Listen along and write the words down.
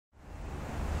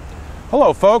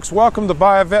Hello folks, welcome to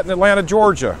Buyavette in Atlanta,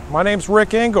 Georgia. My name's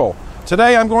Rick Engel.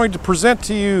 Today I'm going to present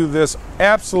to you this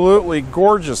absolutely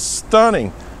gorgeous,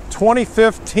 stunning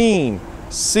 2015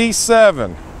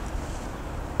 C7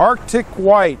 Arctic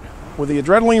White with the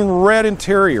adrenaline red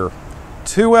interior,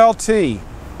 2LT,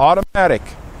 automatic,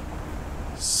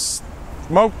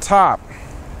 smoke top.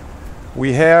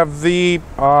 We have the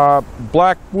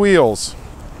black wheels,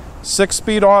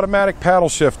 6-speed automatic paddle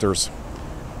shifters.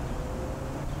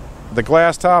 The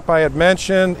glass top I had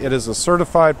mentioned, it is a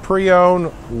certified pre-owned,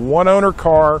 one-owner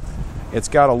car. It's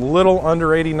got a little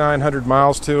under 8,900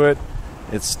 miles to it.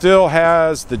 It still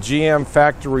has the GM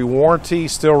factory warranty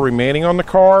still remaining on the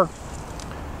car.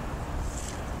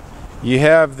 You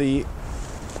have the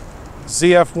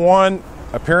ZF1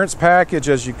 appearance package,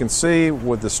 as you can see,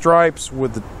 with the stripes,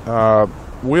 with the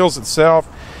wheels itself.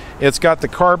 It's got the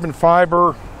carbon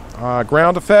fiber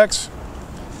ground effects.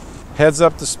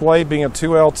 Heads-up display being a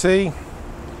 2LT,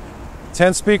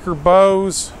 10-speaker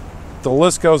Bose. The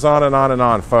list goes on and on and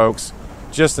on, folks.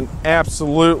 Just an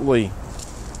absolutely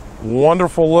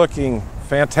wonderful-looking,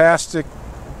 fantastic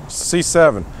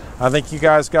C7. I think you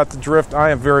guys got the drift. I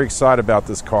am very excited about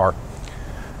this car.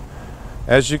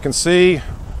 As you can see,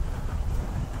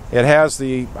 it has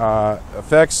the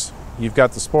effects. You've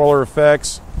got the spoiler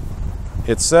effects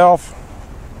itself,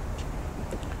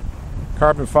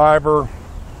 carbon fiber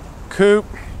coupe.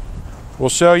 We'll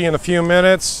show you in a few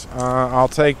minutes. I'll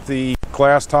take the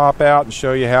glass top out and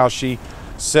show you how she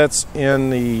sits in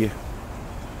the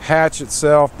hatch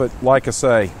itself. But like I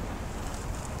say,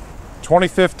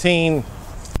 2015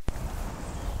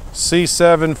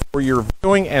 C7 for your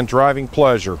viewing and driving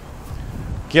pleasure.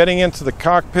 Getting into the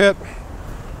cockpit,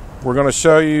 we're going to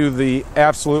show you the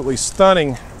absolutely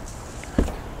stunning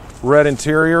red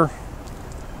interior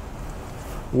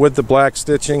with the black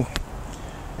stitching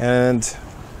and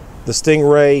the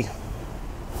Stingray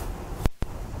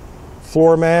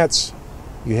floor mats.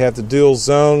 You have the dual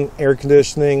zone air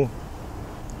conditioning,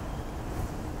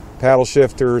 paddle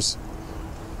shifters.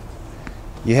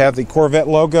 You have the Corvette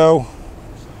logo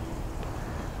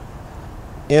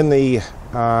in the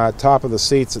top of the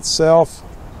seats itself.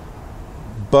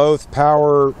 Both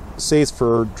power seats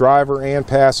for driver and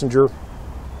passenger.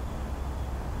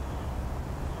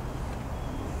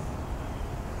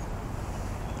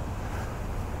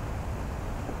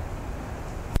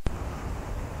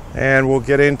 And we'll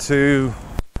get into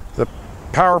the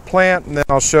power plant, and then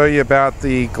I'll show you about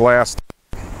the glass.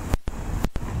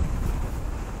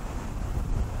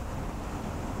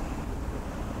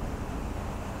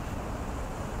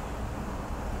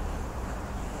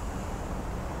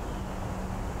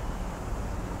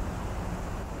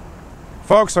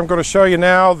 Folks, I'm going to show you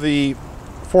now the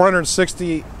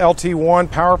 460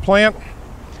 LT1 power plant.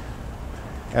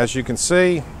 As you can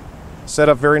see, set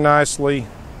up very nicely.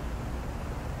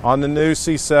 On the new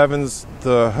C7s,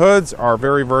 the hoods are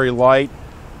very, very light.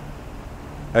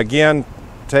 Again,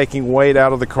 taking weight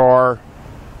out of the car,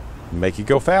 make you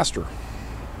go faster.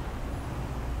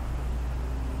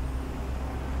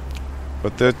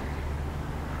 But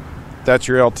that's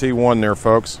your LT1 there,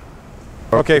 folks.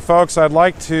 Okay, folks, I'd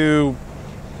like to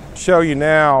show you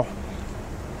now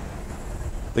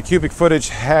the cubic footage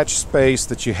hatch space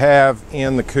that you have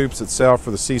in the coupes itself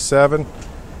for the C7.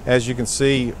 As you can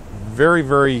see, very,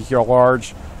 very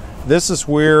large. This is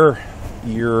where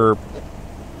your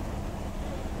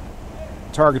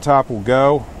target top will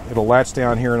go. It'll latch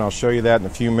down here, and I'll show you that in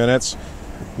a few minutes.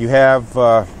 You have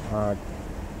a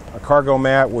cargo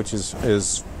mat, which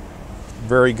is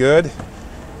very good.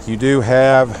 You do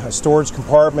have a storage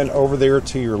compartment over there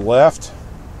to your left,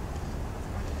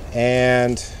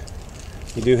 and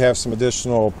you do have some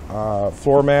additional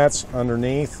floor mats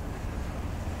underneath.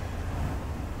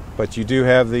 But you do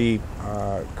have the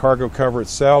cargo cover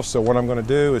itself. So what I'm going to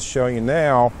do is show you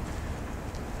now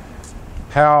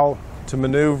how to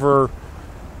maneuver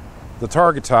the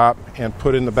target top and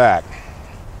put in the back.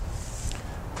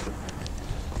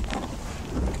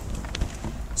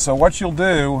 So what you'll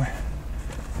do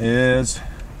is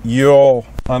you'll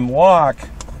unlock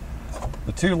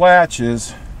the two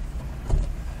latches,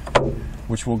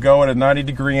 which will go at a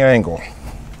 90-degree angle.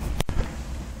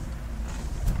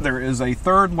 There is a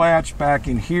third latch back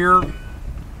in here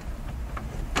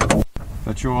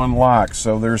that you'll unlock.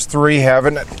 So there's three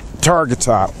having a target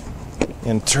top.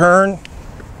 In turn,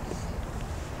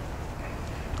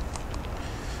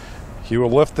 you will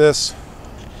lift this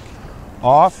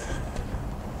off,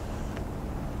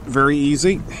 very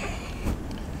easy,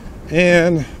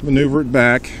 and maneuver it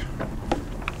back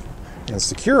and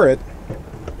secure it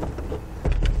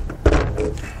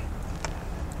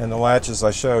in the latches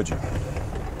I showed you.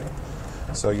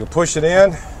 So you'll push it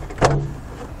in,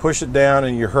 push it down,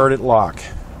 and you heard it lock.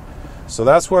 So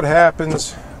that's what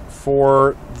happens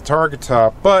for the target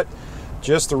top. But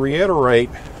just to reiterate,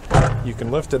 you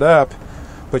can lift it up,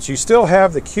 but you still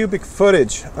have the cubic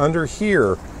footage under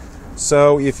here.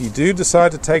 So if you do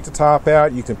decide to take the top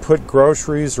out, you can put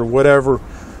groceries or whatever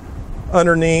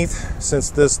underneath, since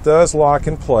this does lock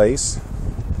in place.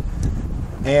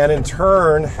 And in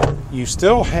turn, you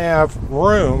still have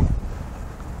room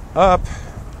up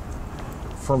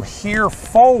from here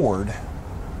forward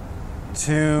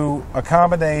to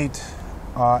accommodate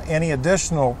any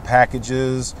additional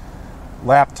packages,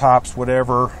 laptops,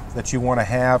 whatever that you want to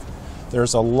have.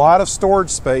 There's a lot of storage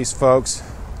space, folks,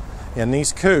 in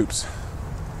these coupes.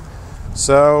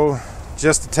 So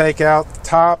just to take out the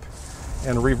top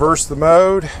and reverse the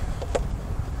mode,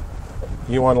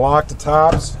 you unlock the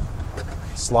tops,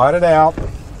 slide it out,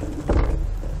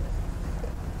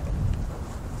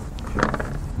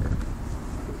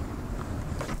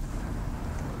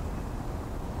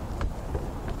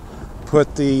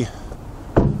 put the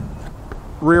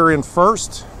rear in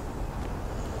first,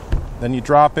 then you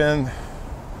drop in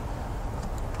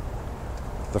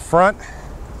the front,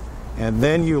 and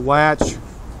then you latch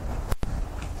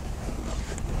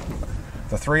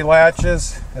the 3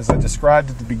 latches as I described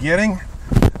at the beginning,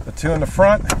 the 2 in the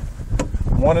front,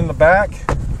 1 in the back,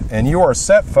 and you are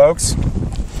set, folks.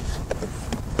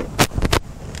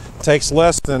 Takes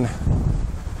less than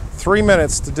 3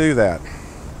 minutes to do that.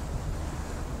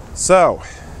 So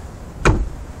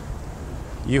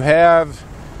you have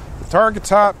the target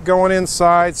top going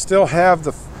inside, still have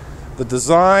the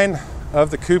design of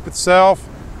the coupe itself,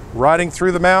 riding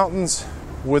through the mountains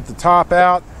with the top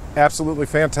out. Absolutely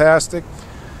fantastic.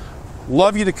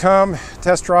 Love you to come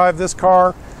test drive this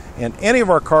car and any of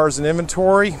our cars in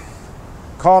inventory.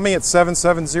 Call me at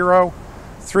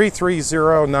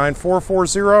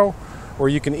 770-330-9440, or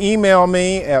you can email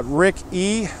me at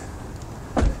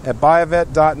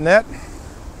ricke@buyavette.net.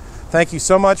 Thank you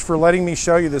so much for letting me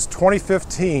show you this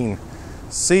 2015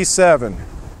 C7.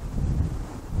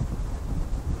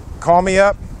 Call me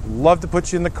up. Love to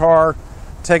put you in the car,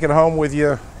 take it home with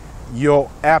you. You'll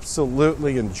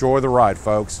absolutely enjoy the ride,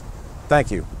 folks.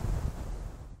 Thank you.